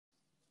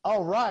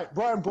All right,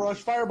 Brian Brush,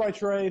 fire by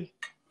trade.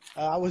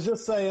 I was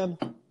just saying,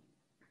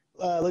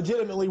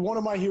 legitimately one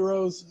of my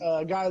heroes,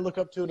 a guy I look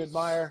up to and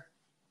admire.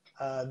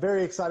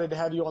 Very excited to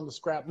have you on the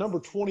scrap,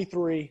 number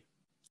 23,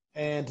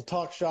 and to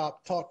talk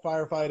shop, talk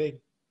firefighting.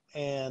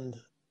 And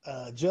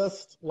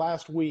just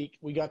last week,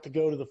 we got to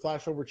go to the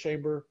flashover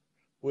chamber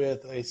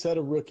with a set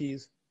of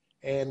rookies,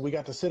 and we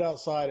got to sit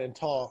outside and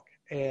talk.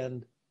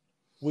 And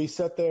we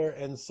sat there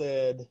and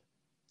said,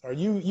 or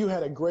you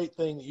had a great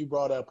thing that you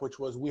brought up, which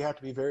was we have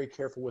to be very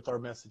careful with our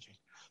messaging.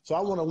 So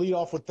I want to lead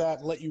off with that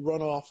and let you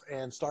run off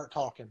and start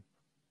talking.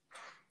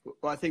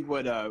 Well, I think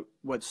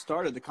what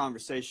started the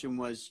conversation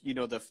was,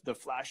 the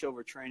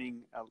flashover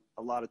training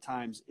a lot of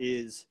times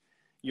is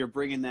you're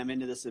bringing them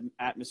into this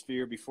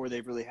atmosphere before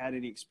they've really had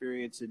any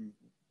experience, and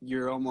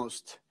you're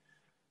almost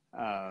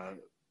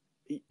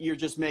you're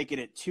just making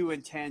it too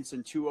intense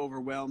and too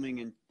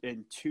overwhelming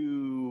and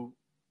too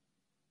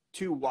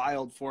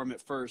wild for them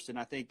at first. And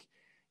I think,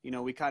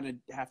 we kind of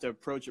have to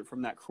approach it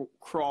from that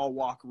crawl,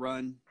 walk,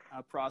 run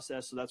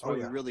process. So that's why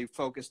we really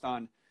focused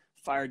on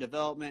fire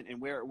development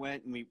and where it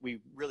went. And we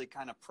really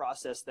kind of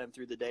processed them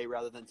through the day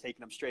rather than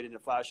taking them straight into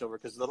flashover.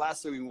 Because the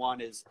last thing we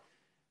want is,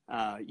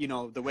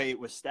 the way it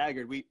was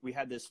staggered. We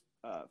had this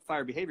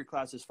fire behavior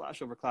class, this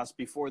flashover class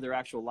before their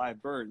actual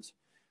live burns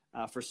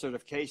for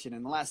certification.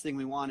 And the last thing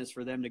we want is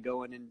for them to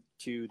go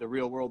into the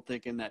real world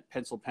thinking that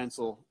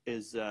pencil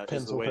is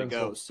the way to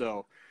go.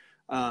 So,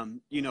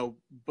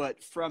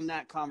 but from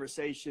that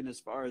conversation, as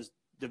far as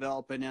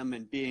developing them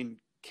and being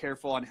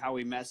careful on how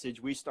we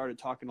message, we started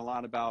talking a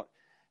lot about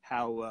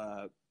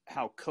how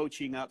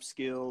coaching up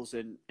skills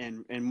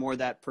and more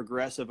that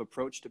progressive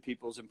approach to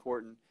people is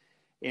important.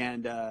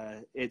 And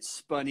it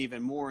spun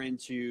even more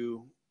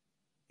into,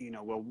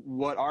 well,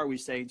 what are we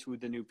saying to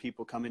the new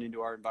people coming into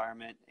our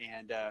environment?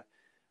 And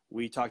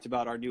we talked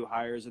about our new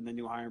hires and the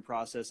new hiring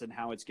process and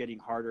how it's getting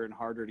harder and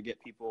harder to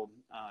get people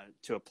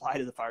to apply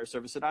to the fire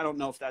service. And I don't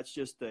know if that's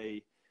just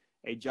a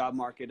job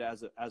market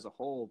as a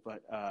whole,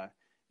 but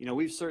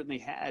we've certainly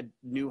had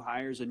new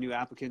hires and new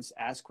applicants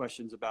ask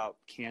questions about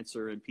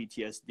cancer and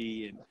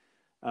PTSD.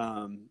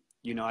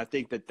 And, I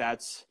think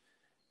that's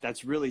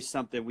really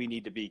something we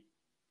need to be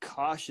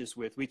cautious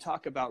with. We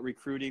talk about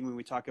recruiting when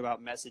we talk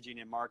about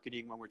messaging and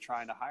marketing when we're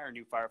trying to hire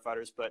new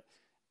firefighters, but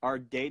our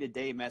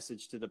day-to-day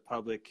message to the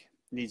public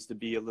needs to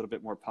be a little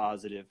bit more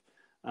positive.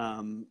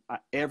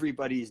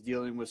 Everybody's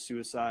dealing with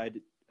suicide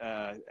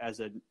as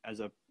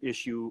a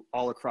issue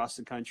all across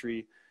the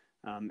country.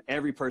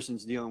 Every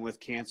person's dealing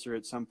with cancer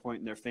at some point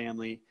in their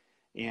family.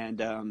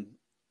 And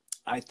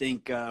I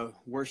think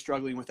we're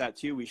struggling with that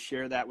too. We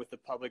share that with the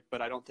public,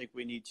 but I don't think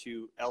we need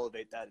to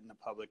elevate that in the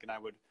public. And I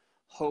would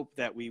hope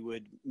that we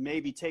would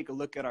maybe take a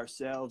look at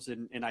ourselves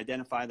and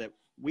identify that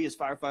we as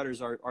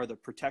firefighters are the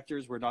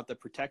protectors. We're not the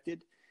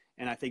protected.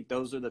 And I think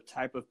those are the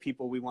type of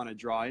people we want to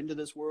draw into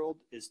this world,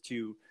 is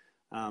to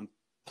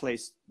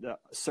place the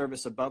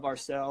service above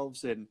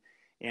ourselves. And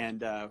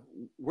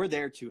we're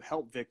there to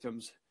help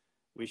victims.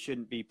 We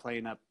shouldn't be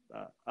playing up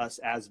us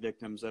as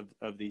victims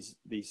of these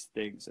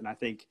things. And I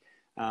think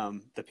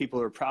the people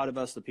who are proud of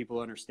us, the people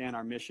who understand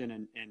our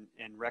mission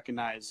and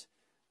recognize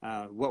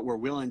what we're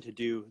willing to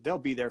do, they'll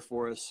be there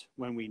for us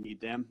when we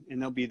need them,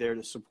 and they'll be there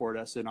to support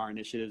us in our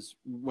initiatives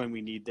when we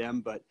need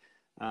them. But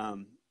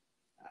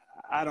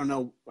I don't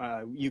know,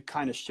 you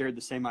kind of shared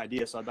the same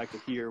idea, so I'd like to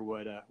hear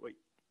what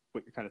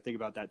you kind of think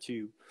about that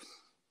too.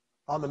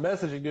 On the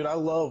messaging, dude, I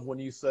love when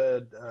you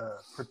said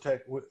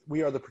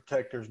we are the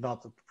protectors,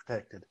 not the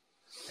protected.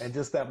 And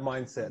just that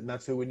mindset, and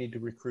that's who we need to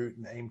recruit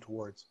and aim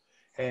towards.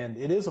 And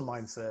it is a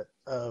mindset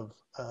of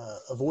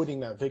avoiding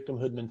that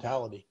victimhood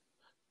mentality.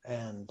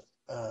 And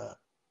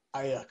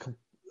I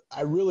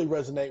really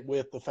resonate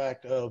with the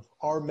fact of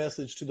our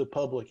message to the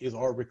public is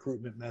our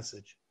recruitment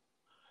message.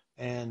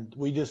 And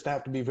we just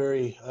have to be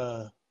very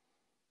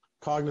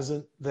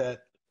cognizant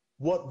that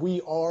what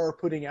we are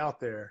putting out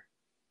there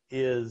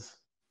is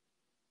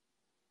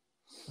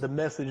the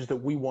message that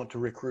we want to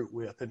recruit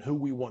with and who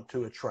we want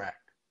to attract.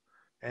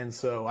 And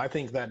so I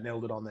think that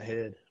nailed it on the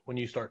head when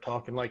you start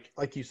talking, like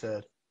you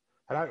said.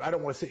 And I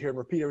don't want to sit here and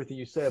repeat everything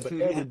you said, but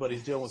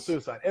everybody's dealing with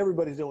suicide.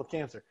 Everybody's dealing with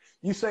cancer.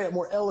 You say it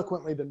more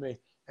eloquently than me.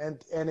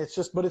 And it's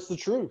just, but it's the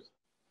truth.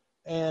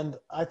 And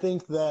I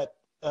think that,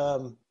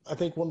 I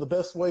think one of the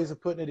best ways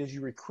of putting it is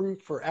you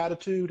recruit for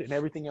attitude and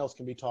everything else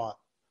can be taught,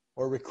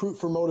 or recruit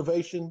for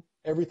motivation.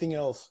 Everything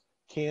else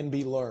can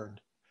be learned.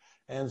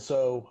 And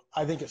so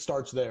I think it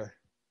starts there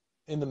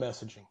in the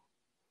messaging.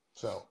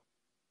 So,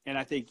 and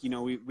I think,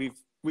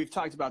 we've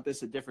talked about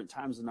this at different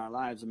times in our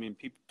lives. I mean,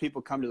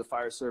 people come to the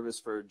fire service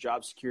for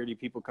job security.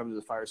 People come to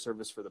the fire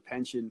service for the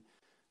pension,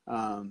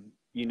 and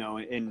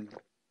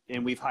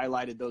we've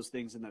highlighted those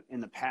things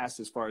in the past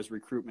as far as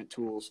recruitment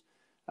tools.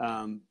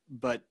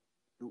 But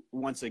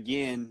once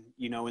again,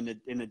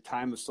 in the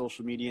time of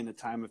social media and the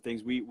time of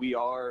things,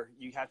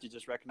 you have to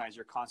just recognize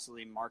you're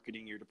constantly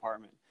marketing your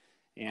department.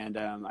 And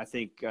I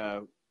think,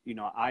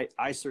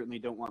 I certainly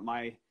don't want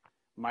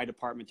my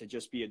department to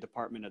just be a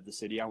department of the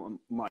city. I want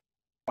my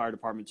fire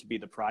department to be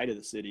the pride of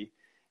the city.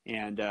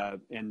 And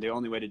the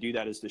only way to do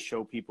that is to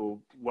show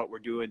people what we're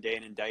doing day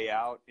in and day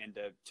out, and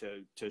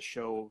to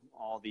show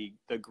all the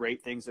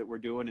great things that we're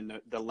doing and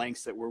the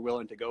lengths that we're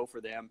willing to go for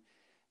them.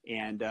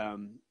 And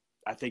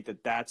I think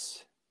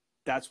that's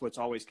what's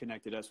always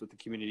connected us with the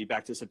community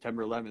back to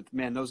September 11th.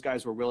 Man, those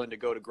guys were willing to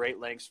go to great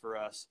lengths for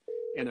us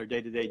in their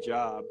day-to-day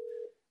job.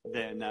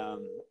 Then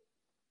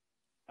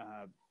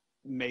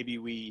maybe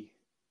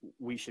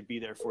we should be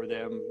there for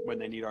them when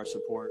they need our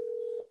support.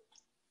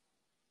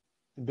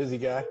 Busy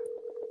guy.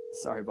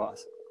 Sorry,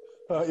 boss.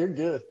 Oh, you're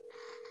good.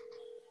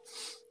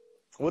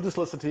 We'll just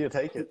listen to you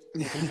take it.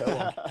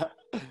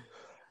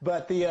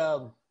 But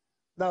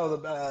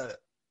the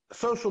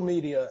social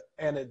media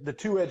and the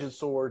two-edged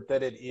sword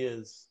that it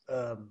is,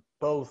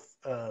 both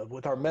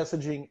with our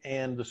messaging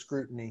and the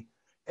scrutiny,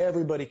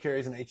 everybody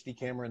carries an HD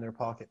camera in their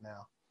pocket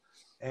now.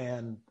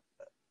 And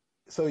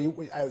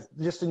so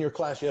just in your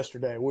class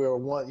yesterday, we were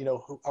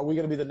are we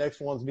going to be the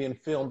next ones being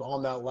filmed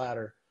on that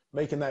ladder,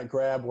 making that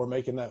grab or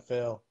making that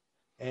fail?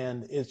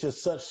 And it's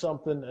just such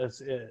something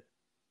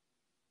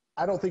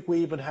I don't think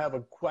we even have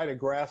quite a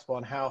grasp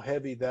on how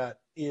heavy that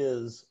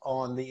is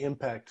on the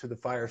impact to the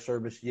fire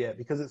service yet,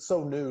 because it's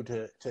so new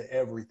to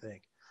everything.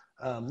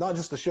 Not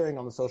just the sharing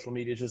on the social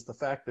media, just the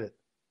fact that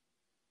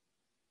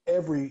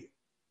every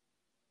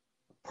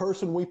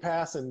person we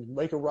pass and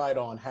make a ride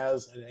on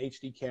has an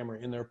HD camera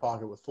in their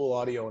pocket with full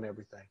audio and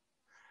everything.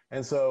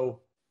 And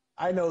so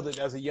I know that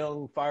as a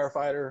young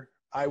firefighter,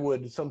 I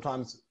would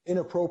sometimes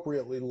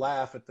inappropriately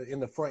laugh in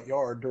the front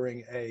yard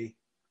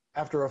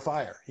after a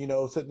fire,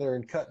 sitting there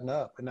and cutting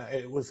up. And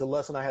it was a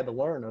lesson I had to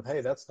learn of, hey,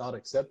 that's not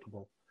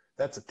acceptable.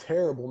 That's a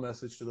terrible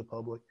message to the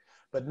public.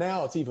 But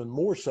now it's even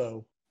more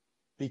so,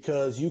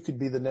 because you could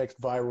be the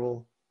next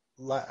viral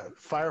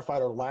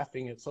firefighter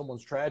laughing at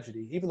someone's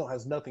tragedy, even though it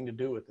has nothing to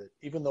do with it,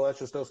 even though that's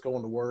just us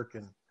going to work.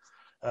 And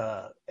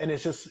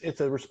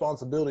it's a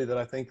responsibility that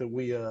I think that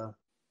we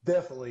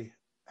definitely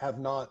have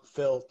not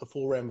felt the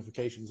full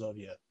ramifications of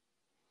yet.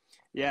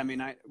 Yeah, I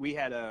mean, we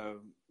had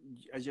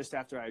just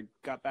after I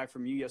got back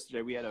from you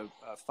yesterday, we had a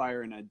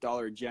fire in a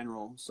Dollar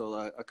General, so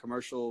a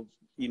commercial,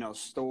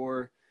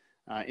 store.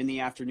 In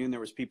the afternoon, there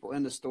was people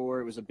in the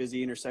store. It was a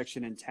busy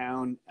intersection in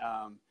town.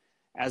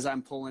 As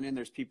I'm pulling in,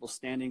 there's people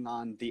standing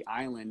on the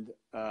island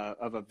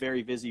of a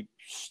very busy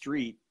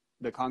street,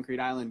 the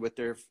concrete island, with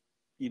their,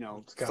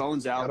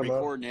 phones out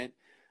recording it.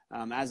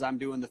 As I'm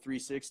doing the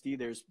 360,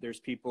 there's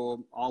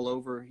people all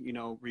over,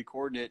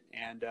 recording it.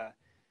 And,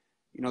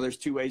 there's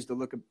two ways to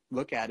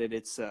look at it.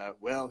 It's,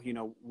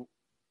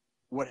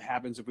 what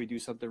happens if we do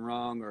something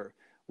wrong, or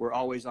we're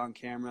always on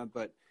camera.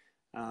 But,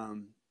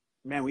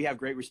 man, we have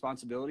great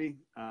responsibility.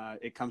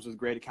 It comes with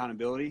great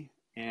accountability.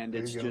 And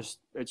it's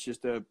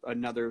just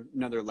another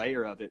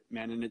layer of it,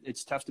 man. And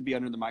it's tough to be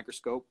under the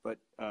microscope, but,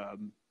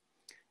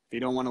 if you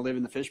don't want to live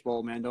in the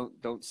fishbowl, man,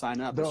 don't sign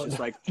up. It's just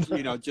like,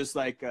 just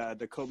like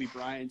the Kobe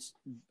Bryant's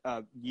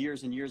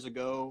years and years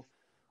ago,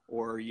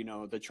 or,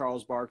 the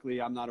Charles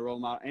Barkley, I'm not a role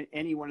model.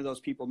 Any one of those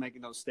people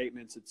making those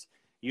statements,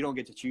 you don't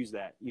get to choose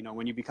that.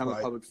 When you become a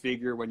public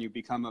figure, when you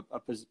become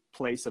a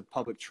place of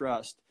public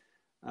trust,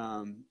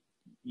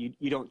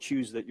 you don't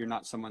choose that you're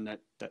not someone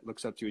that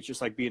looks up to you. It's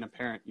just like being a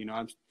parent.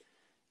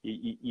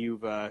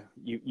 You've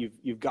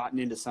gotten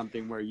into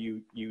something where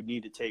you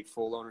need to take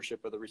full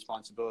ownership of the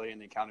responsibility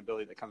and the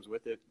accountability that comes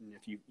with it. And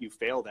if you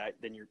fail that,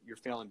 then you're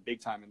failing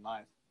big time in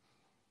life.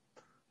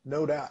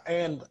 No doubt.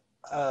 And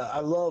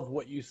I love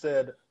what you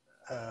said.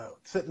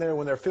 Sitting there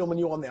when they're filming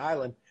you on the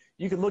island,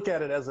 you can look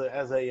at it as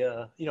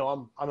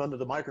I'm under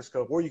the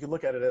microscope, or you can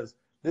look at it as,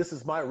 this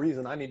is my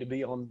reason I need to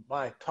be on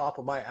my top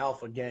of my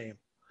alpha game.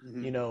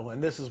 Mm-hmm.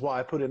 And this is why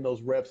I put in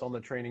those reps on the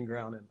training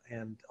ground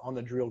and on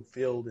the drilled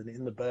field and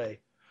in the bay.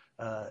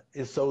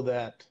 Is so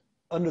that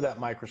under that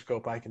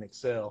microscope I can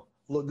excel,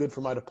 look good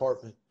for my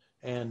department,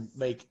 and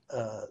make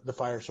the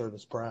fire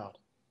service proud.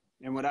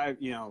 And what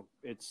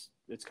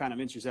it's kind of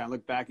interesting. I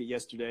look back at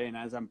yesterday, and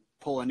as I'm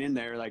pulling in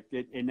there, like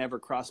it never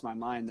crossed my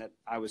mind that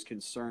I was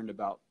concerned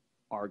about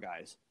our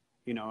guys.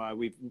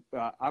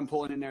 I'm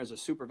pulling in there as a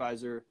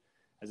supervisor,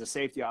 as a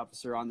safety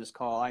officer on this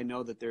call. I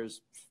know that there's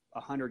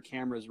 100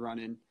 cameras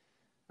running,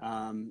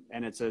 and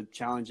it's a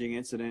challenging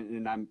incident,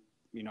 and I'm.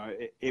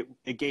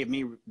 It gave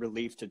me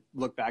relief to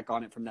look back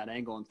on it from that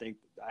angle and think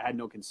I had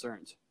no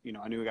concerns.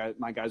 I knew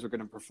my guys were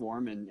going to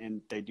perform,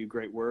 and they do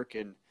great work.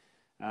 And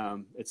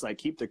it's like,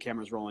 keep the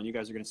cameras rolling. You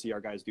guys are going to see our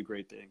guys do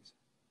great things.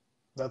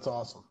 That's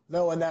awesome.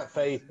 No, and that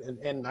faith,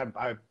 and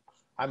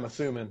I'm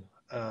assuming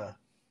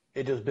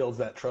it just builds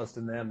that trust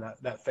in them.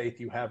 That faith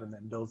you have in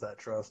them builds that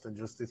trust, and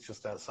it's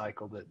just that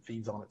cycle that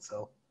feeds on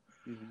itself.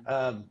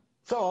 Mm-hmm.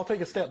 So I'll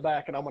take a step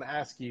back, and I'm going to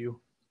ask you.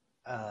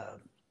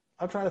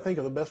 I'm trying to think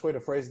of the best way to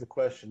phrase the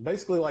question.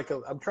 Basically,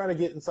 I'm trying to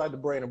get inside the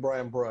brain of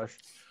Brian Brush.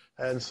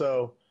 And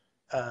so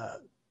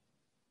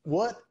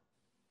what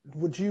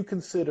would you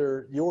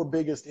consider your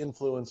biggest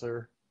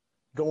influencer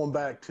going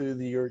back to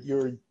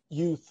your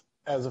youth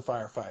as a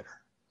firefighter?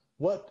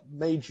 What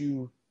made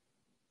you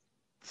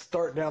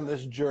start down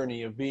this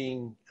journey of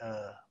being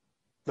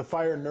the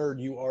fire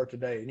nerd you are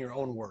today, in your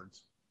own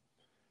words?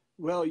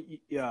 Well,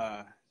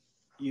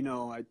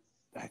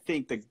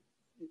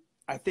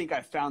 I think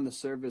I found the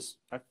service.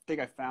 I think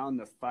I found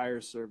the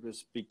fire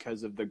service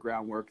because of the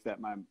groundwork that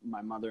my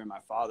mother and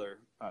my father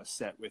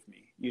set with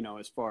me.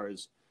 As far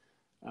as,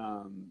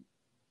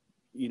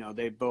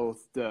 they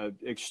both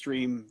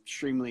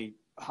extremely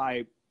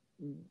high.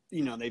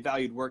 They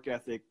valued work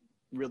ethic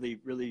really,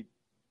 really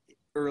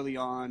early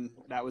on.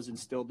 That was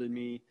instilled in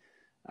me.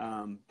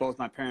 Both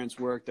my parents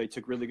worked. They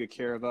took really good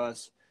care of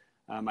us.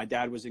 My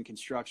dad was in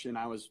construction.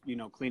 I was,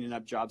 cleaning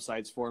up job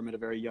sites for him at a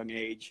very young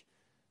age.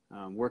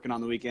 Working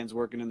on the weekends,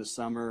 working in the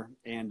summer,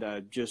 and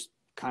just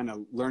kind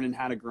of learning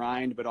how to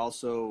grind, but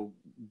also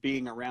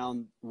being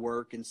around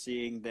work and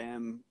seeing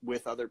them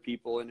with other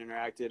people and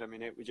interacted. I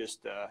mean, it was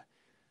just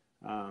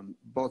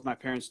both my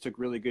parents took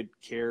really good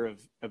care of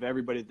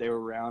everybody that they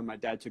were around. My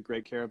dad took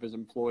great care of his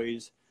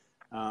employees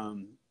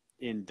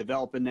in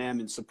developing them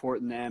and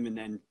supporting them, and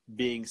then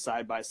being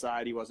side by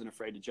side. He wasn't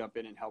afraid to jump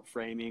in and help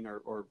framing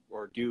or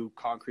do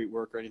concrete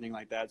work or anything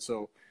like that.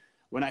 So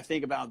when I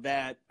think about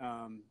that,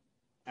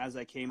 as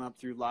I came up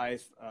through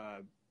life,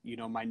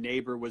 my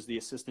neighbor was the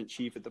assistant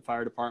chief at the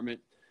fire department.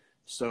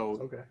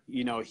 So,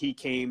 Okay. He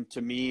came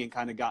to me and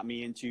kind of got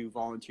me into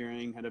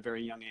volunteering at a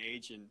very young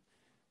age. And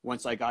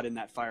once I got in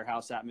that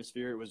firehouse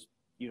atmosphere, it was,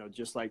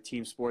 just like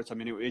team sports. I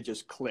mean, it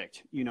just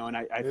clicked, and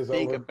I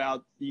think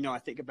about, I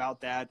think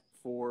about that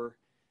for,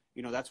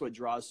 that's what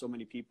draws so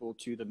many people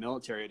to the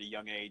military at a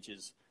young age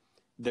is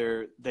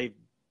they,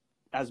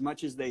 as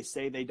much as they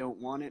say they don't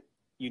want it,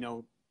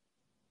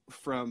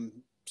 from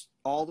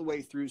all the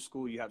way through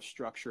school, you have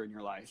structure in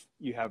your life.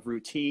 You have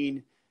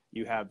routine,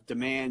 you have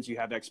demands, you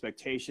have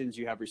expectations,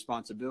 you have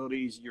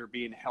responsibilities. You're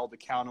being held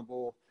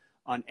accountable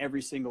on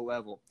every single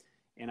level.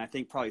 And I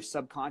think probably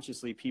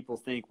subconsciously people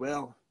think,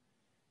 well,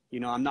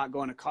 I'm not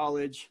going to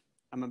college.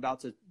 I'm about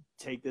to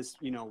take this,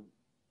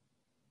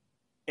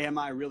 am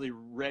I really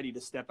ready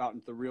to step out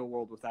into the real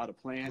world without a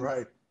plan?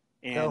 Right.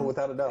 And, no,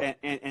 without a doubt.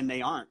 And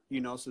they aren't,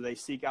 so they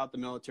seek out the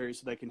military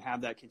so they can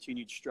have that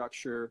continued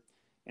structure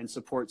and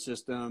support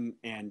system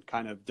and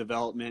kind of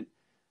development.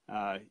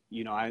 I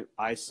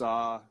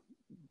saw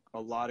a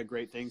lot of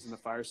great things in the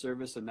fire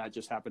service, and that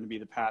just happened to be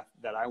the path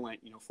that I went.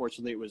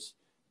 Fortunately, it was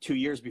 2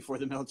 years before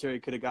the military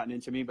could have gotten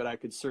into me, but I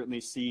could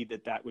certainly see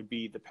that would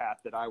be the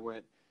path that I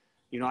went.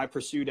 I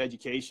pursued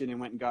education and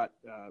went and got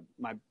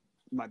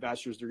my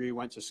bachelor's degree,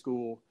 went to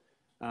school,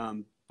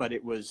 but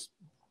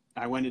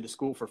I went into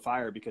school for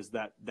fire because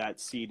that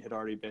seed had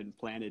already been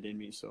planted in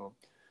me. So,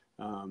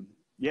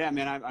 yeah,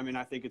 man,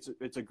 I think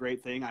it's a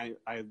great thing.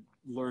 I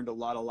learned a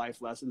lot of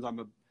life lessons.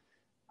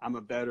 I'm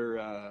a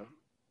better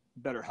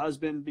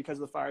husband because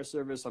of the fire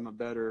service. I'm a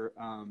better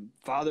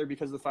father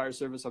because of the fire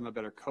service. I'm a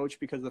better coach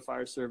because of the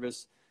fire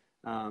service.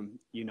 I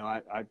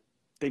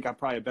think I'm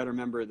probably a better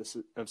member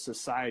of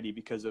society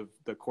because of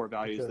the core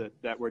values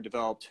that were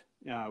developed.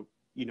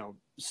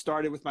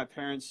 Started with my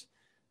parents,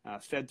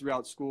 fed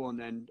throughout school, and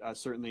then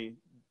certainly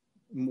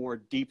more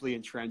deeply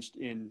entrenched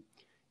in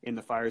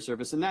the fire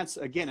service. And that's,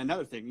 again,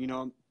 another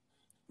thing.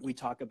 We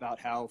talk about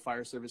how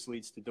fire service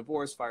leads to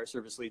divorce, fire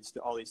service leads to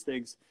all these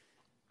things.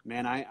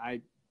 Man,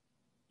 I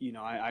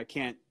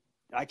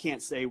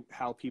can't say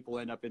how people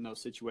end up in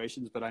those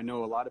situations, but I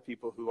know a lot of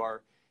people who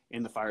are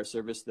in the fire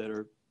service that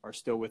are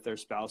still with their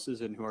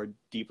spouses and who are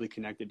deeply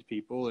connected to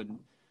people. And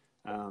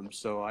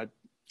so I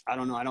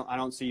don't know. I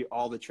don't see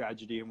all the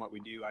tragedy in what we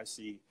do. I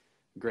see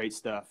great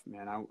stuff,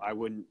 man.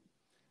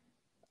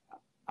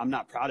 I'm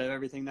not proud of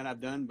everything that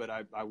I've done, but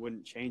I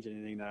wouldn't change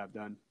anything that I've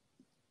done.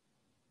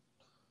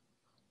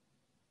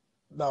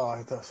 No, I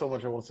have so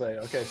much I will say.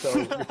 Okay,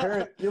 so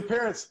your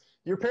parents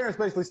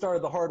basically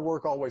started the hard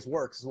work always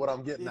works is what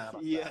I'm getting at.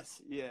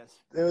 Yes. It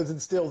was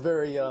instilled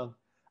very young.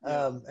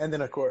 And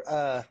then of course,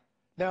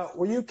 now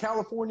were you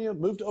California,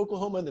 moved to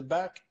Oklahoma and then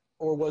back,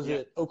 or was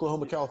it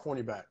Oklahoma,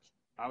 California back?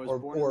 I was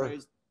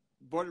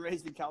born and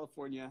raised in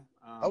California.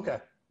 Okay.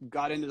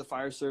 Got into the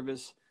fire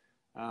service.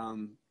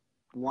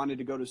 Wanted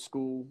to go to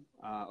school.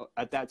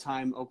 At that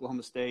time,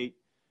 Oklahoma State,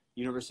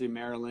 University of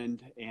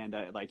Maryland, and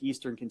like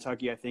Eastern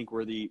Kentucky, I think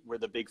were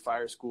the big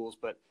fire schools.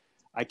 But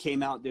I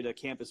came out, did a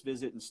campus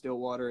visit in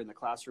Stillwater, and the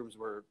classrooms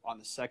were on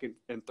the second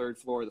and third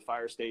floor of the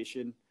fire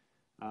station.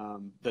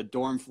 The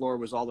dorm floor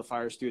was all the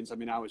fire students. I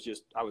mean, I was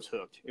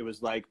hooked. It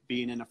was like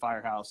being in a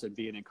firehouse and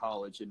being in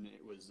college, and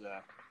it was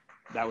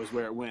that was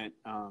where it went.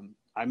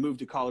 I moved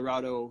to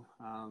Colorado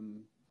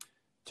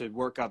to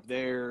work up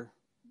there,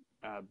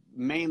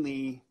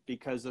 mainly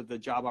because of the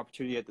job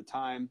opportunity at the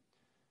time,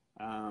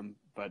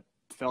 but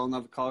fell in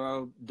love with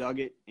Colorado, dug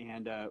it,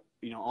 and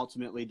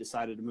ultimately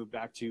decided to move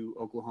back to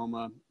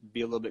Oklahoma,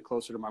 be a little bit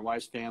closer to my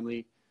wife's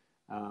family,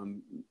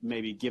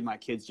 maybe give my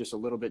kids just a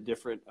little bit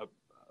different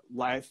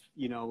life,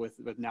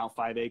 with now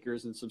 5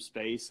 acres and some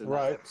space and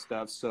that type of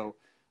stuff. So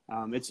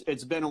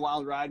it's been a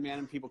wild ride, man.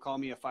 And people call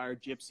me a fire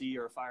gypsy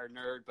or a fire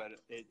nerd, but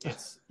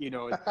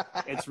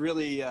it's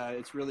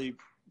really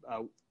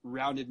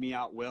rounded me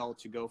out well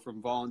to go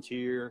from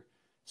volunteer,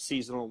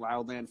 seasonal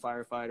wildland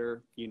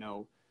firefighter,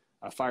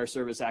 a fire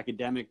service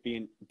academic,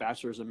 being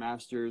bachelor's and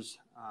master's,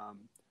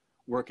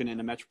 working in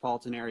the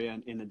metropolitan area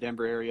in the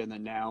Denver area, and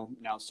then now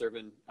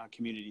serving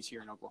communities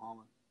here in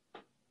Oklahoma.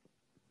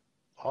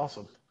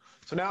 Awesome.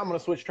 So now I'm going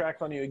to switch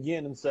tracks on you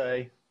again and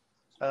say,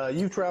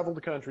 you've traveled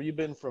the country. You've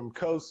been from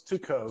coast to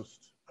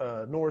coast,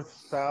 north,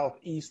 south,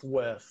 east,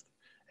 west,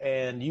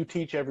 and you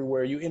teach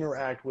everywhere. You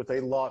interact with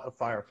a lot of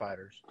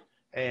firefighters.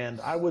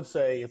 And I would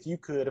say,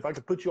 if I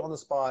could put you on the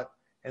spot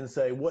and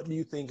say, what do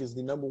you think is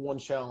the number one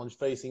challenge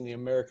facing the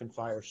American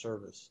fire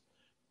service?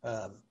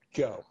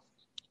 Go.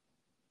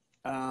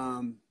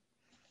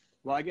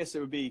 Well, I guess it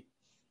would be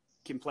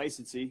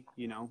complacency,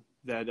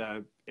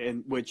 that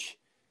and which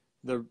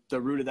the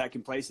root of that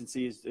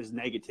complacency is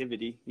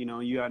negativity.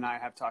 You and I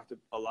have talked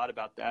a lot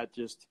about that.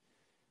 Just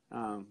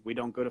we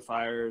don't go to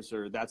fires,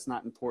 or that's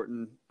not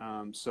important.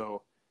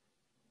 So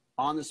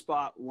on the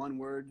spot, one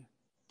word,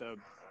 the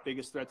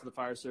biggest threat to the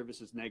fire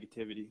service is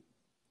negativity.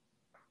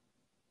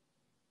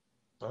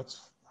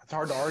 That's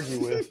hard to argue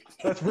with.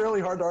 That's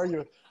really hard to argue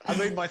with. I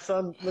made my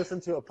son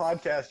listen to a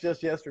podcast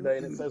just yesterday,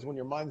 and it says when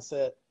your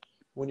mindset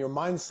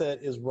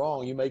is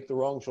wrong, you make the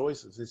wrong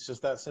choices. It's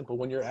just that simple.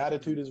 When your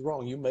attitude is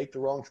wrong, you make the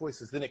wrong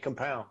choices. Then it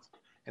compounds,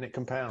 and it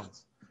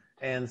compounds.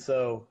 And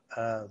so,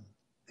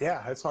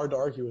 yeah, it's hard to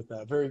argue with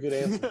that. Very good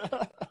answer.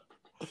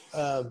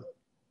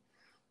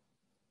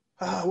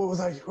 What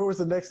was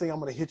the next thing I'm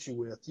going to hit you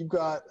with? You've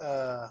got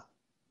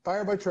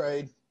fire by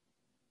trade.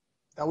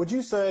 Now, would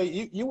you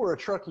say you were a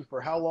truckie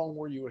for how long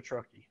were you a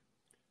truckie?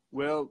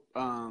 Well,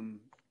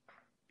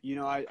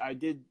 I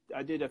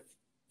did a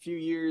few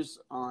years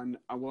on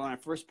when I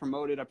first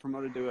promoted. I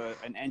promoted to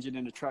an engine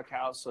in a truck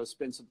house, so I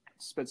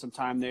spent some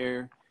time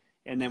there.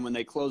 And then when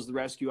they closed the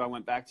rescue, I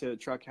went back to the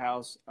truck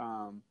house.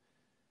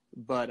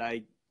 But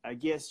I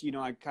guess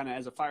I kind of,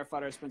 as a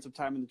firefighter, I spent some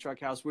time in the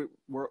truck house.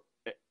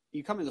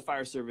 You come in the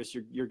fire service,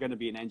 you're going to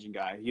be an engine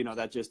guy.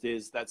 That just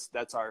is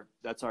that's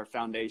our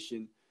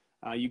foundation.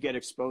 You get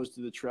exposed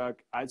to the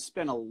truck. I'd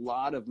spent a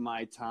lot of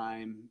my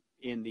time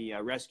in the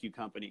rescue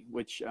company,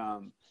 which,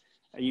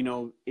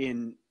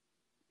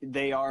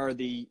 they are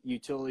the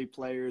utility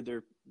player.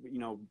 They're,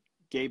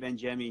 Gabe and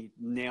Jemmy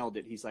nailed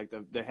it. He's like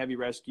the heavy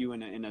rescue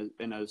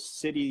in a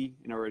city,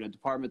 or in a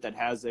department that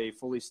has a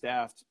fully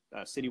staffed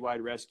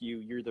citywide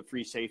rescue. You're the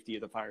free safety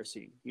of the fire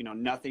scene.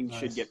 Nothing Nice.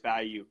 Should get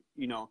by you.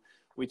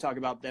 We talk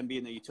about them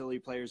being the utility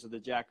players or the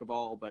jack of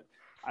all, but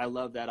I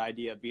love that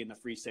idea of being the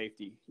free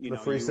safety.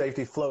 Free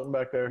safety floating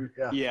back there.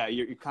 Yeah.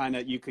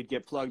 You could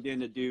get plugged in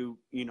to do,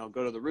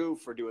 go to the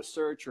roof or do a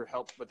search or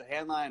help with the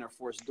handline or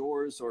force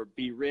doors or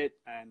be writ.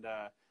 And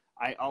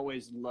I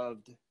always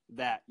loved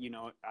that.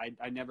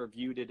 I never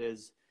viewed it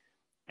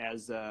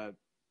as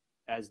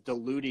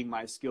diluting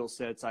my skill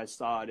sets. I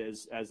saw it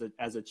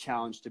as a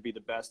challenge to be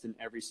the best in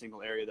every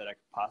single area that I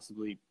could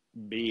possibly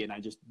be. And I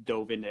just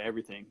dove into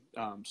everything.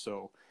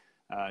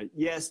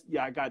 Yes,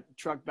 I got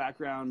truck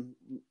background,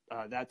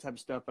 that type of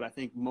stuff, but I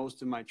think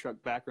most of my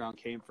truck background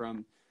came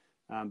from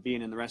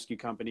being in the rescue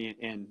company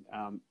and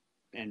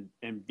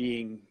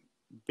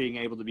being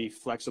able to be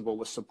flexible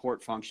with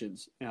support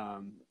functions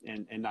and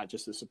not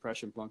just the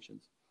suppression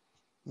functions.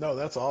 No,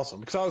 that's awesome.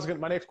 Because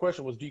my next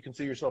question was, do you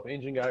consider yourself an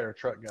engine guy or a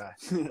truck guy?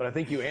 But I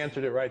think you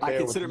answered it right there. I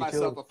consider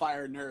myself a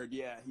fire nerd.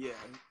 Yeah.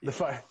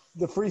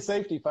 The free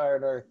safety fire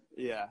nerd.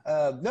 Yeah.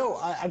 No,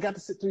 I got to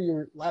sit through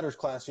your ladders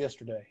class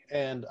yesterday,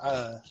 and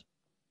I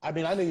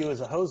knew you as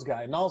a hose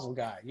guy, nozzle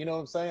guy. You know what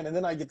I'm saying? And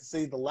then I get to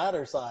see the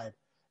ladder side,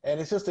 and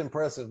it's just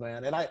impressive,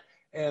 man.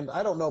 And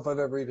I don't know if I've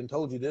ever even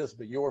told you this,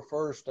 but your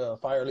first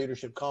fire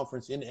leadership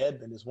conference in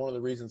Edmond is one of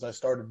the reasons I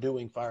started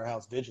doing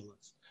Firehouse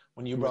Vigilance.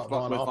 When you brought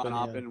Von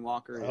Oppen and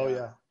Walker. Oh,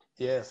 yeah.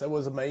 Yes, that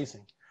was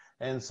amazing.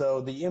 And so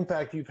the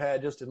impact you've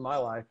had just in my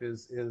life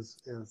is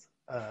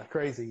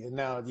crazy. And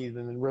now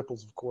even in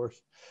ripples, of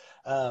course.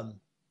 Minuteman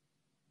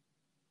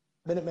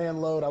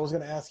load. I was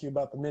going to ask you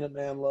about the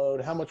Minuteman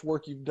load, how much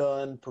work you've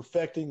done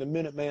perfecting the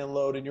Minuteman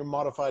load and your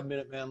modified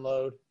Minuteman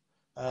load.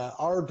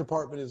 Our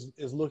department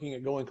is looking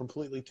at going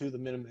completely to the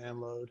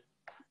Minuteman load.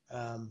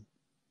 I'm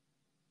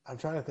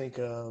trying to think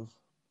of.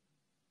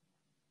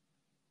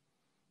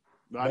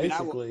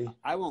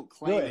 I won't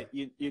claim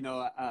it.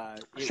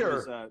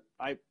 Sure.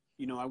 I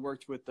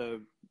worked with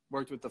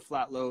the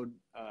flat load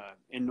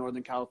in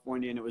Northern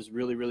California, and it was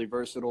really, really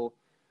versatile.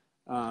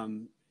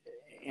 And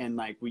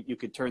you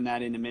could turn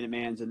that into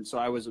Minutemans, and so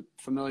I was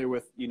familiar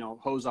with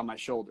hose on my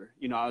shoulder.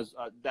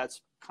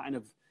 That's kind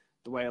of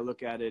the way I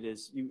look at it.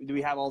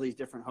 We have all these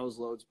different hose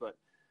loads, but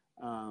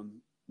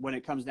when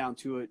it comes down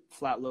to it,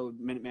 flat load,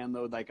 Minuteman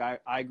load. Like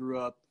I grew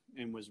up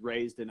and was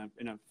raised in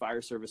a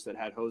fire service that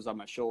had hose on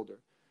my shoulder.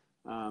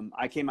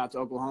 I came out to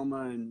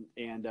Oklahoma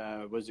and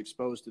was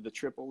exposed to the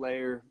triple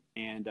layer,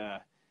 and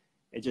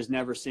it just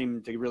never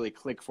seemed to really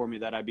click for me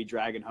that I'd be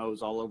dragging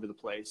hose all over the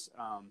place.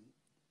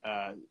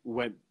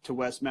 Went to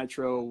West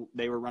Metro.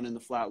 They were running the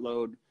flat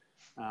load.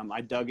 I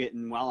dug it,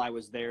 and while I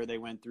was there, they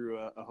went through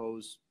a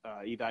hose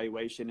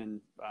evaluation, and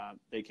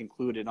they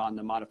concluded on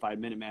the modified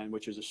Minuteman,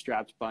 which is a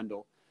strapped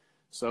bundle.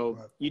 So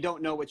right. You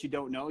don't know what you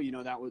don't know.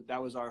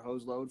 That was our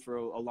hose load for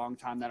a long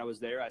time that I was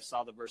there. I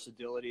saw the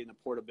versatility and the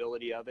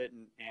portability of it,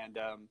 and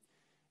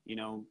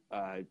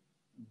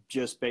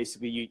just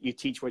basically you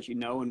teach what you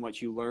know and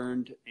what you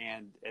learned.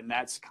 And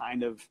that's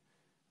kind of,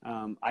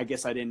 I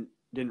guess I didn't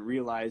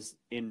realize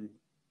in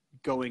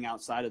going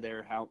outside of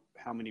there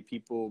how many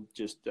people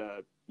just,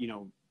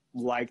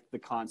 liked the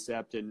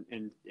concept and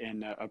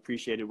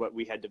appreciated what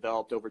we had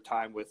developed over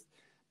time with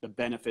the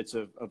benefits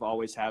of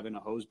always having a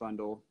hose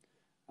bundle.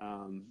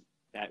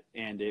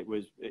 And it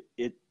was,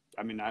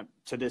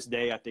 to this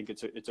day, I think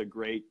it's a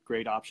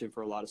great option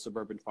for a lot of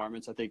suburban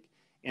departments. I think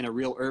in a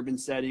real urban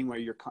setting where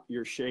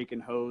you're shaking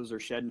hose or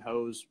shedding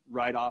hose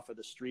right off of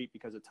the street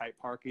because of tight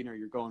parking, or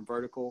you're going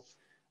vertical,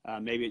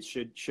 maybe it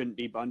shouldn't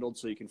be bundled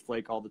so you can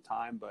flake all the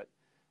time. But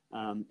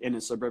in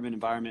a suburban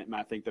environment,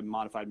 I think the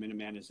modified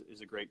Minuteman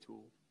is a great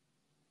tool.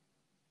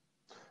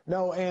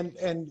 No,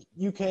 and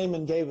you came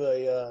and gave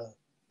this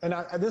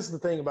is the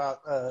thing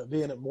about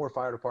being at Moore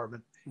Fire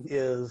Department,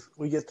 is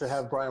we get to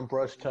have Brian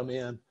Brush come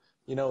in,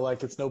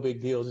 like it's no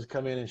big deal. Just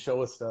come in and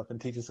show us stuff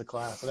and teach us a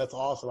class. And that's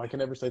awesome. I can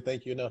never say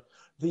thank you enough.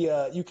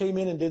 You came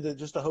in and did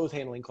just a hose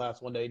handling class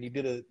one day, and you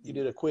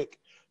did a quick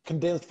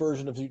condensed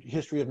version of the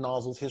history of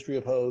nozzles, history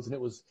of hose, and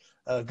it was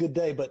a good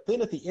day. But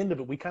then at the end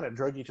of it, we kind of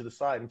drug you to the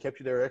side and kept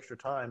you there extra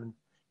time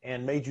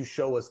and made you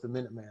show us the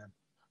Minuteman.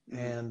 Mm-hmm.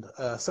 And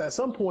so at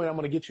some point, I'm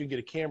going to get you to get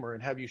a camera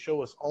and have you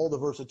show us all the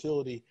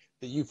versatility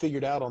that you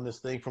figured out on this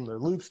thing, from the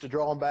loops to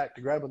drawing back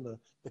to grabbing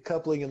the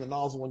coupling and the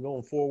nozzle and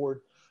going forward,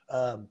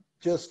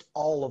 just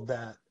all of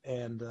that.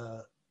 And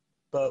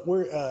but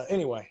we're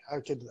anyway. I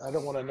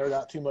don't want to nerd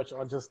out too much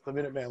on just the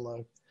Minuteman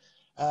load.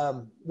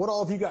 What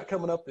all have you got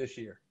coming up this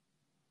year?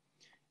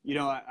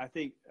 I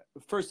think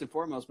first and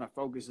foremost, my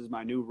focus is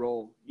my new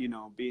role.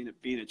 Being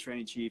a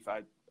training chief,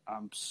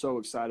 I'm so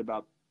excited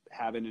about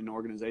having an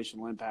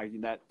organizational impact,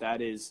 and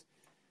that is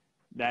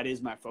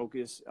my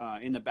focus.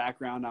 In the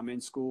background, I'm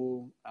in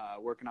school,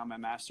 working on my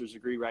master's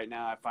degree right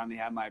now. I finally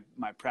have my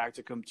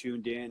practicum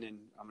tuned in, and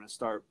I'm going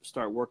to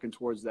start working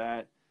towards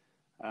that.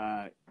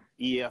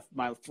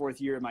 My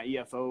fourth year of my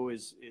EFO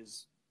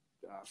is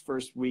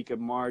first week of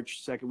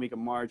March, second week of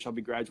March. I'll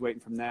be graduating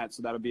from that,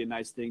 so that'll be a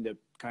nice thing to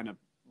kind of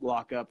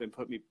lock up and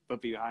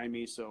put behind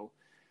me. So,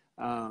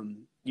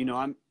 I'm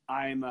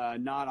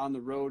not on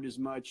the road as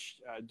much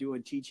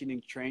doing teaching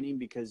and training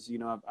because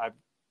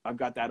I've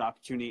got that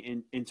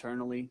opportunity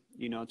internally,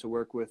 to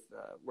work with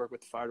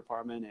the fire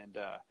department,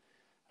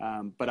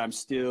 and but I'm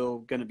still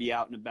going to be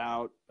out and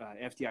about.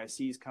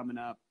 FDIC is coming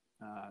up,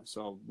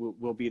 so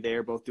we'll be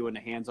there, both doing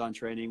the hands-on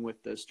training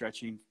with the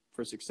Stretching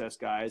for Success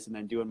guys, and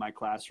then doing my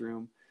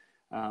classroom.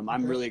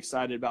 I'm really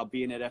excited about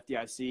being at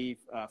FDIC.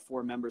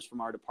 4 members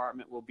from our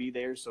department will be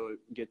there, so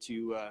get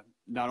to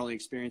not only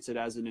experience it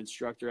as an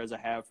instructor as I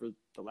have for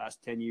the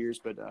last 10 years,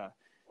 but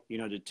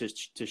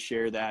to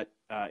share that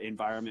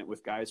environment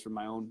with guys from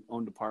my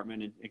own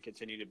department and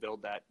continue to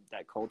build that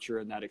culture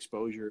and that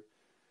exposure.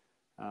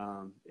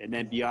 And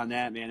then beyond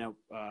that, man,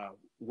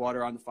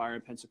 Water on the Fire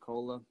in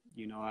Pensacola.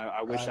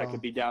 I wish I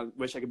could be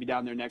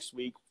down there next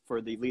week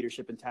for the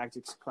leadership and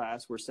tactics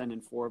class. We're sending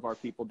 4 of our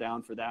people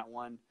down for that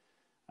one.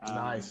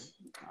 Nice.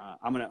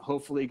 I'm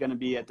hopefully going to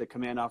be at the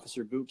command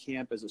officer boot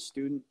camp as a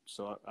student.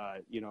 So,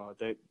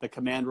 the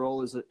command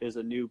role is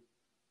a new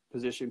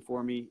position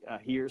for me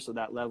here. So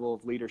that level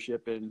of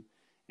leadership and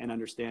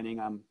understanding,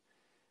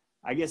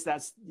 I guess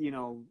that's,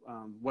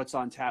 what's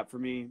on tap for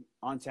me.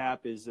 On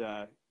tap is,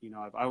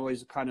 I've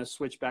always kind of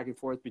switched back and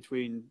forth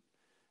between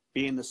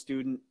being the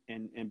student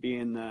and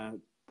being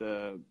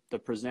the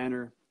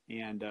presenter.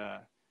 And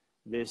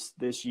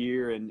this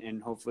year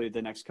and hopefully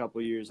the next couple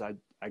of years,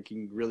 I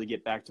can really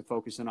get back to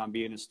focusing on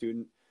being a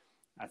student.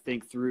 I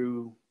think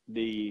through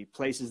the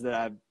places that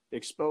I've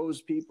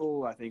exposed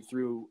people, I think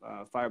through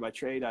Fire by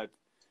Trade, I've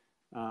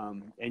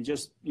and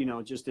just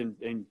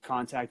in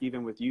contact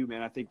even with you,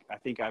 man, I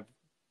think I've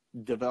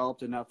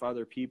developed enough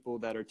other people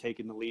that are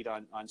taking the lead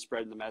on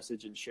spreading the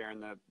message and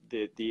sharing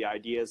the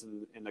ideas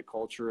and the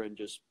culture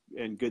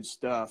and good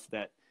stuff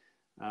that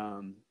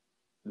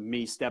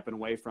me stepping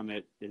away from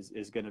it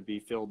is going to be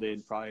filled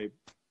in probably,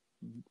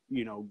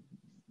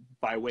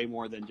 by way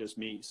more than just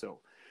me. So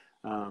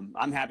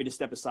I'm happy to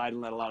step aside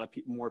and let a lot of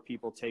more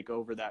people take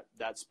over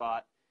that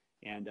spot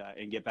and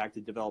get back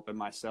to developing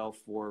myself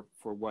for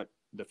what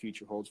the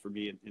future holds for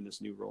me in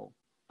this new role.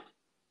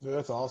 Dude,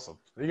 that's awesome.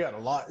 You got a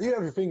lot. You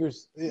have your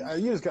fingers. You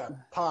just got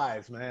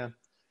pies, man.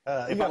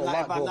 If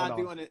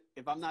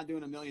I'm not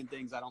doing a million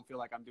things, I don't feel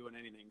like I'm doing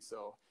anything.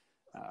 So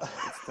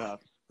it's tough.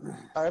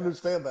 I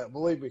understand that.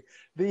 Believe me.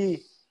 The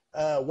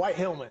white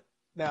helmet.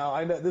 Now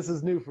I know this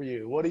is new for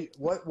you.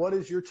 What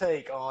is your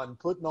take on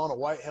putting on a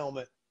white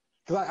helmet?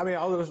 Because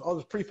I'll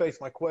just preface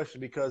my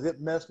question because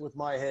it messed with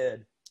my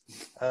head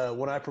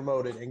when I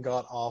promoted and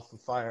got off the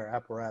fire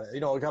apparatus. I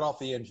got off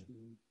the engine.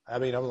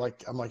 I'm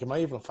like, am I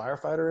even a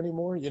firefighter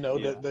anymore?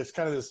 Yeah. There's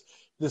kind of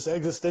this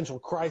existential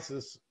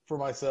crisis for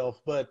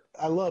myself, but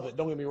I love it.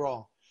 Don't get me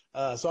wrong.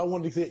 So I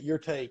wanted to get your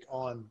take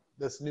on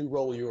this new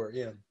role you are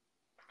in.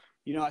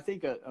 I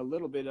think a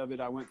little bit of it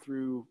I went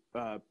through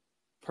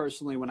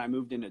personally when I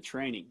moved into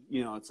training.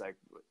 It's like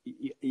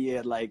you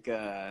had like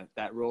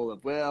that role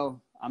of,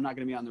 well, I'm not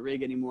going to be on the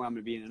rig anymore. I'm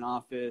going to be in an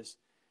office.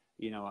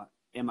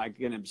 am I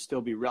going to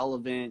still be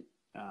relevant?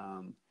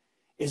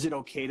 Is it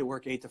okay to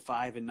work 8 to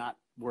 5 and not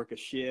work a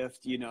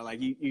shift? You know,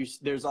 like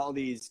there's all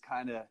these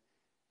kind of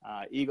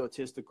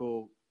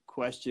egotistical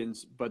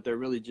questions, but they're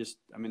really just,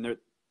 I mean, they're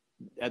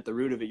at the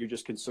root of it. You're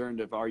just concerned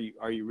of, are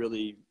you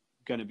really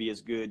going to be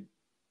as good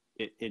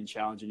in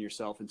challenging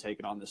yourself and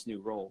taking on this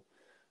new role?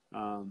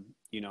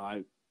 You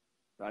know,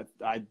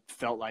 I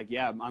felt like,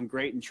 yeah, I'm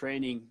great in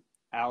training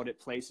out at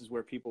places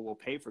where people will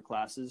pay for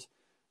classes,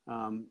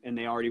 and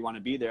they already want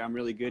to be there. I'm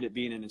really good at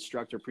being an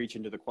instructor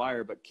preaching to the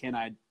choir, but can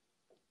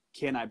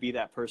I be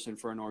that person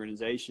for an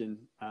organization?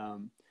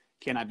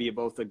 Can I be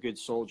both a good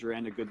soldier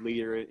and a good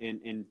leader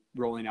in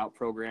rolling out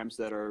programs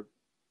that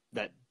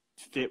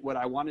fit what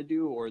I want to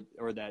do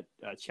or that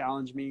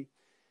challenge me?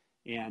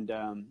 And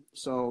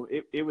so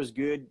it was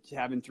good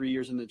having 3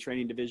 years in the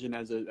training division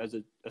as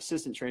an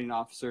assistant training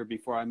officer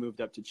before I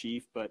moved up to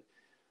chief. But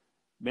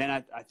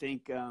man, I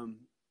think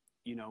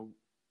you know,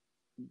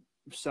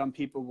 some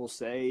people will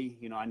say,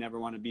 you know, I never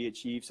want to be a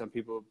chief. Some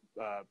people,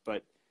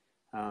 but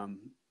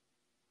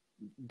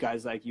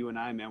guys like you and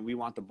I, man, we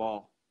want the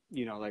ball.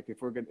 You know, like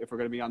if we're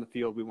gonna be on the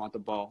field, we want the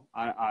ball.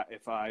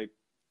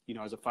 You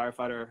know, as a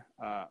firefighter,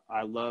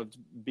 I loved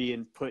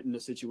being put into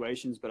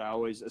situations, but I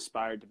always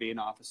aspired to be an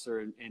officer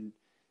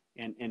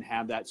and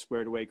have that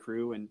squared away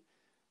crew. And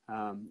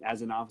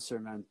as an officer,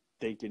 I'm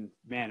thinking,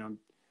 man, I'm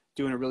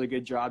doing a really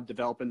good job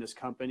developing this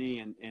company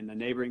and the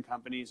neighboring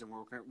companies, and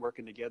we're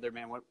working together.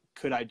 Man, what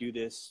could I do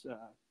this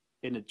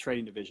in the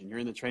training division? You're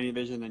in the training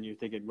division, and you're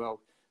thinking,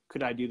 well,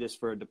 could I do this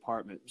for a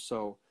department?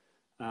 So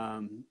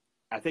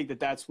I think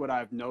that's what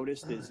I've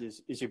noticed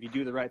is if you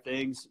do the right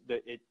things,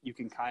 that you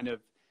can kind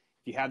of,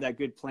 if you have that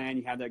good plan,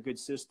 you have that good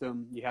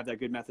system, you have that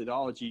good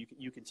methodology,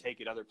 you can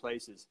take it other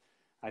places.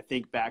 I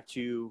think back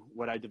to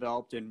what I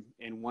developed in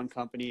one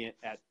company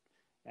at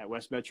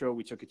West Metro.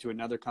 We took it to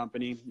another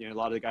company. You know, a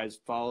lot of the guys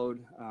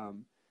followed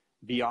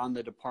beyond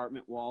the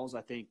department walls.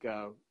 I think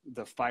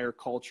the fire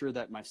culture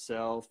that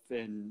myself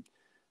and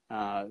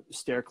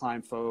stair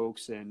climb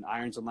folks and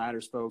irons and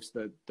ladders folks,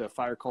 the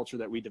fire culture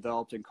that we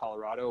developed in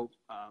Colorado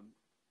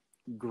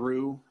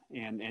grew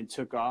and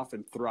took off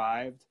and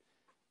thrived.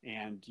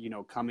 And, you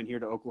know, coming here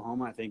to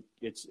Oklahoma, I think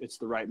it's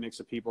the right mix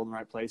of people in the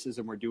right places,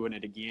 and we're doing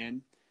it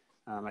again.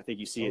 I think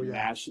you see it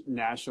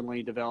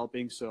nationally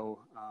developing. So,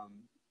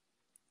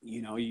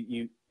 you know,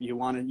 you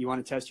want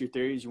to test your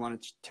theories, you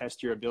want to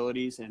test your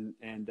abilities, and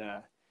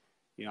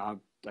you know,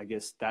 I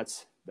guess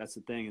that's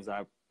the thing is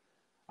I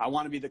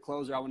want to be the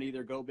closer. I want to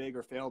either go big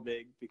or fail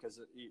big, because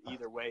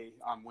either way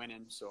I'm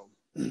winning. So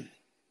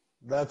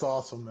that's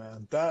awesome,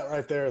 man. That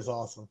right there is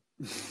awesome.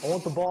 I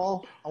want the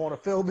ball. I want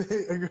to fail big.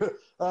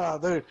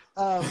 Dude.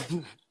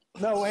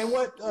 No, and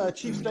what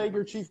Chief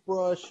Stager, Chief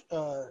Brush,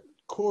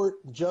 Court,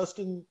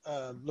 Justin,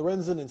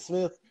 Lorenzen, and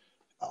Smith,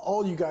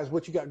 all you guys,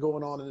 what you got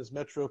going on in this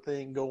Metro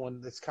thing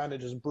going, it's kind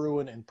of just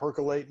brewing and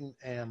percolating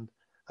and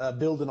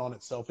building on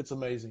itself. It's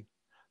amazing.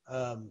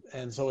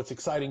 And so it's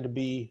exciting to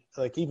be,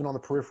 like, even on the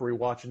periphery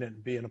watching it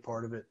and being a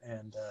part of it,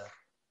 and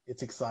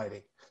it's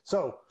exciting.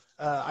 So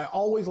I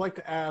always like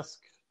to ask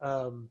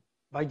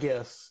my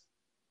guests,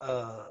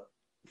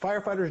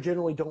 firefighters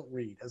generally don't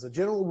read. As a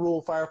general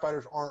rule,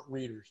 firefighters aren't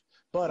readers,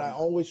 but I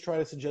always try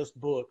to suggest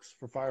books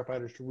for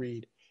firefighters to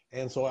read.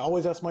 And so I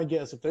always ask my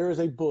guests if there is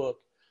a book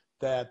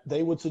that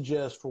they would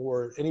suggest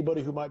for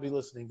anybody who might be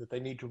listening that they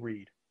need to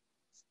read,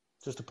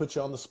 just to put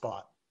you on the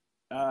spot.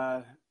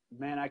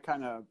 Man, I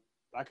kind of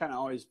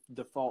always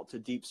default to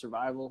Deep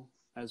Survival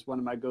as one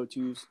of my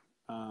go-tos.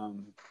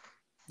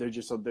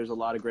 There's a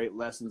lot of great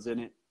lessons in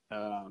it.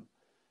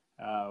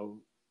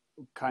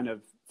 Kind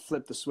of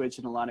flipped the switch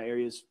in a lot of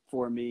areas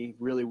for me.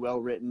 Really well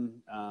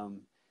written,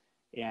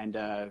 and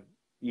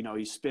you know,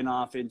 you spin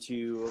off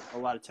into a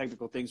lot of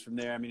technical things from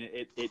there. I mean,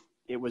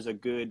 it was a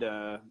good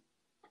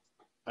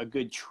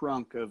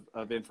trunk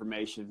of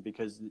information,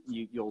 because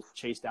you'll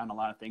chase down a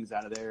lot of things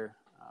out of there.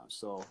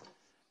 So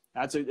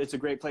it's a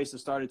great place to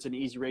start. It's an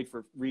easy read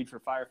for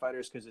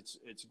firefighters, because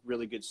it's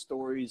really good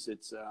stories.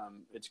 It's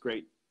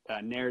great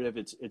narrative.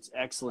 It's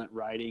excellent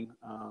writing.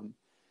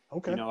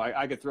 Okay. You know,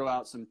 I could throw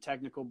out some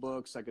technical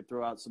books. I could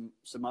throw out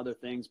some other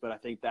things, but I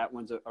think that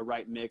one's a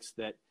right mix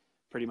that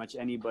pretty much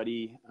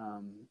anybody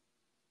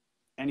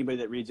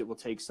that reads it will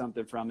take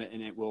something from it,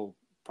 and it will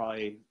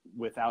probably,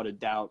 without a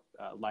doubt,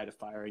 light a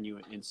fire in you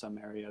in some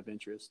area of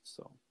interest.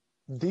 So,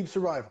 Deep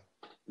Survival.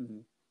 Mm-hmm.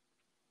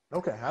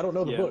 Okay, I don't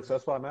know the books.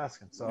 That's why I'm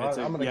asking. So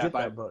I'm going to get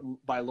that book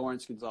by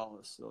Lawrence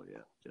Gonzalez. So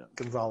yeah.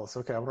 Gonzalez.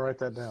 Okay, I'm going to write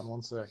that down.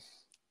 One sec.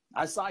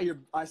 I saw your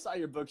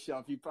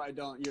bookshelf. You probably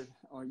don't.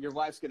 Your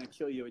wife's going to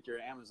kill you with your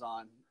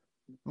Amazon.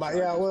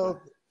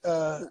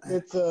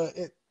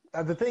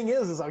 The thing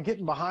is I'm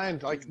getting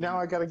behind. Like, now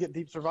I got to get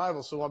Deep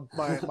Survival. So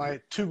my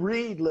to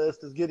read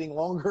list is getting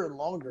longer and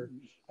longer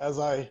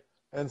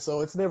and so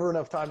it's never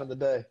enough time in the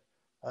day.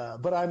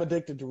 But I'm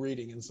addicted to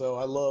reading, and so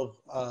I love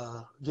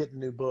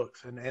getting new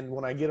books. And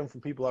when I get them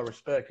from people I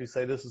respect who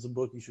say this is a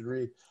book you should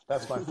read,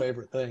 that's my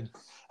favorite thing.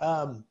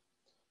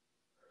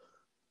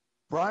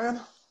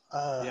 Brian,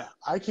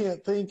 I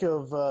can't think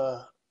of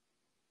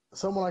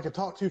someone I could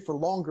talk to for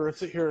longer and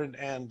sit here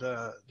and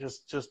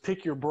just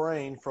pick your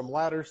brain from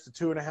ladders to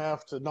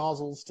 2.5 to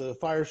nozzles to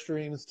fire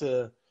streams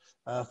to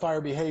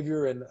fire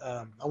behavior. And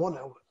I'm going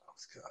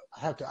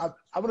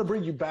to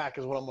bring you back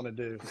is what I'm going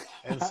to do.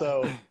 And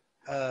so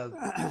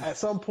at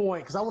some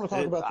point, because I want to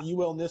talk about the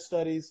UL NIST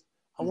studies,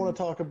 I want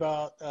to talk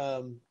about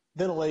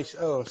ventilation.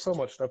 Oh, so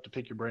much stuff to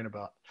pick your brain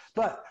about.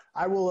 But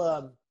I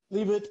will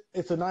leave it.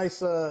 It's a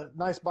nice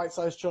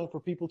bite-sized chunk for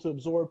people to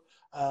absorb.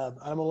 I'm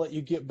going to let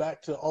you get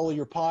back to all of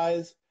your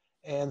pies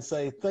and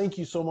say thank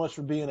you so much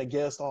for being a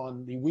guest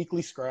on the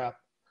Weekly Scrap.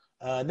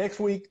 Next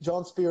week,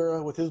 John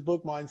Spira with his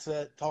book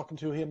Mindset, talking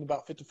to him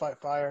about Fit to Fight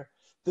Fire.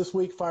 This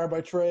week, Fire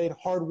by Trade,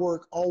 hard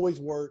work always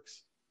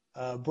works.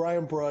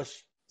 Brian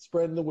Brush,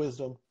 spreading the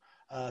wisdom.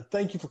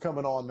 Thank you for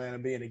coming on, man,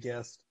 and being a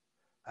guest.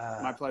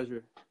 My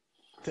pleasure.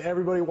 To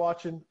everybody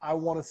watching, I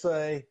want to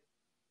say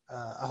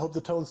I hope the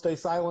tone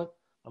stays silent.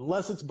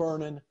 Unless it's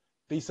burning,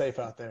 be safe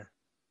out there.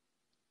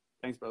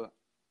 Thanks, brother.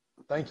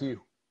 Thank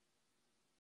you.